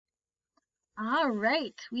All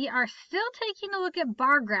right, we are still taking a look at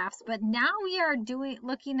bar graphs, but now we are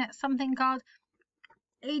looking at something called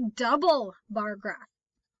a double bar graph.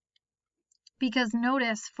 Because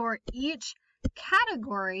notice for each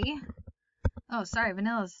category, oh, sorry,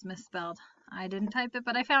 vanilla is misspelled. I didn't type it,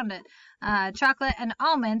 but I found it. Chocolate and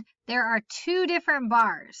almond, there are two different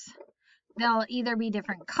bars. They'll either be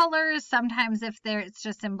different colors. Sometimes if it's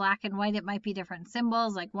just in black and white, it might be different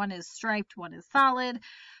symbols, like one is striped, one is solid.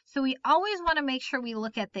 So we always want to make sure we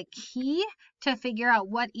look at the key to figure out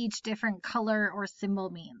what each different color or symbol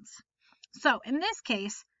means. So in this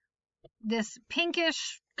case, this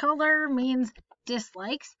pinkish color means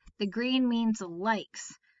dislikes. The green means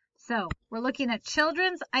likes. So we're looking at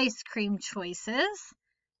children's ice cream choices.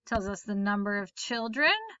 Tells us the number of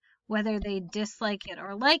children, whether they dislike it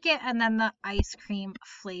or like it, and then the ice cream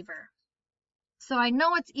flavor. So I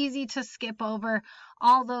know it's easy to skip over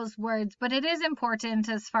all those words, but it is important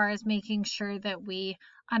as far as making sure that we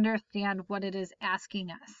understand what it is asking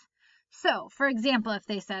us. So, for example, if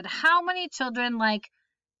they said, how many children like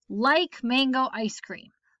mango ice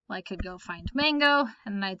cream? Well, I could go find mango,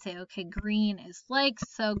 and I'd say, okay, green is like,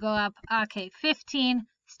 so go up, okay, 15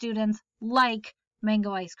 students like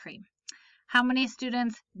mango ice cream. How many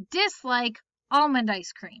students dislike almond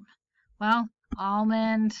ice cream? Well,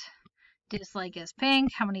 almond, dislike is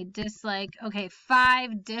pink. How many dislike? Okay,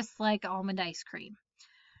 5 dislike almond ice cream.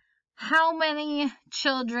 How many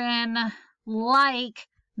children like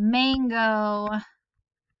mango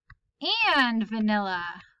and vanilla?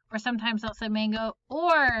 Or sometimes they'll say mango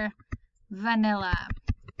or vanilla.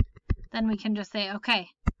 Then we can just say, okay,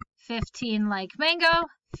 15 like mango,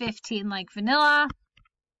 15 like vanilla.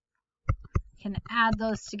 Can add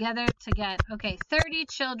those together to get, okay, 30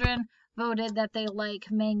 children voted that they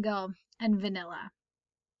like mango and vanilla.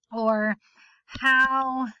 Or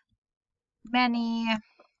how many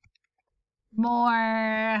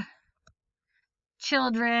more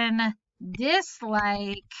children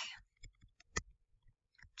dislike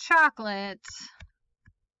chocolate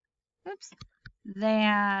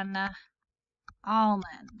than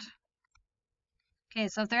almond? Okay,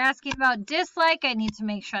 so if they're asking about dislike, I need to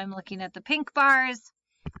make sure I'm looking at the pink bars.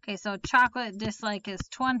 Okay, so chocolate dislike is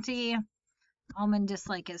 20. Almond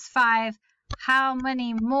dislike is 5. How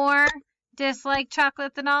many more dislike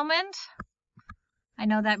chocolate than almond? I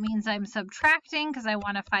know that means I'm subtracting because I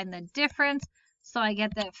want to find the difference. So I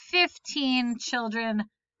get that 15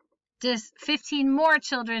 more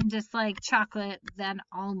children dislike chocolate than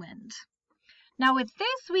almond. Now with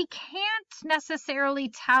this, we can't necessarily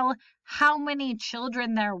tell how many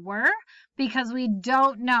children there were because we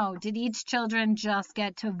don't know. Did each children just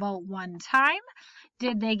get to vote one time?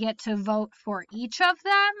 Did they get to vote for each of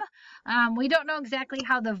them? We don't know exactly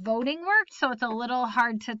how the voting worked, so it's a little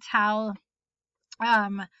hard to tell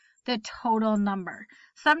the total number.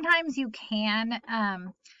 Sometimes you can,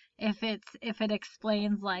 if it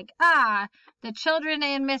explains like, the children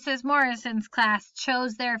in Mrs. Morrison's class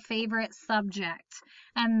chose their favorite subject,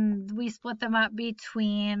 and we split them up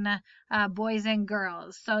between boys and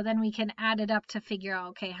girls. So then we can add it up to figure out,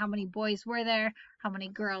 okay, how many boys were there, how many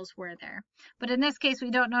girls were there. But in this case,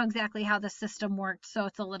 we don't know exactly how the system worked, so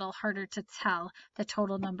it's a little harder to tell the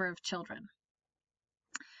total number of children.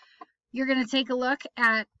 You're going to take a look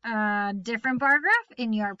at a different bar graph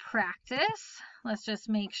in your practice. Let's just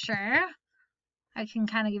make sure I can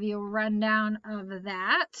kind of give you a rundown of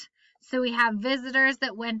that. So we have visitors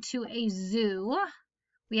that went to a zoo.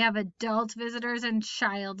 We have adult visitors and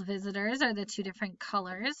child visitors are the two different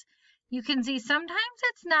colors. You can see sometimes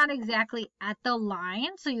it's not exactly at the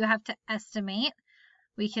line, so you have to estimate.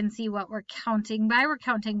 We can see what we're counting by. We're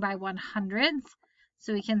counting by 100s.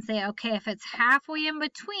 So we can say, okay, if it's halfway in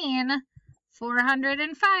between 400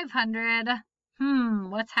 and 500,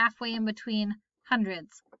 what's halfway in between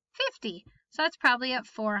hundreds? 50. So that's probably at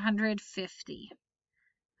 450.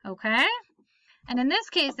 Okay? And in this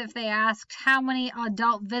case, if they asked how many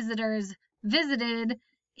adult visitors visited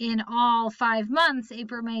in all 5 months,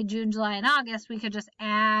 April, May, June, July, and August, we could just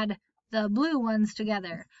add the blue ones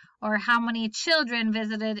together. Or how many children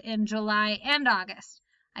visited in July and August.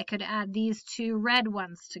 I could add these two red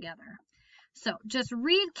ones together. So just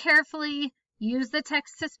read carefully, use the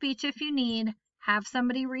text-to-speech if you need, have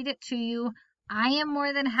somebody read it to you. I am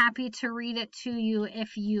more than happy to read it to you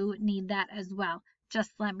if you need that as well.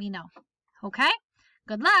 Just let me know. Okay?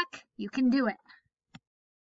 Good luck. You can do it.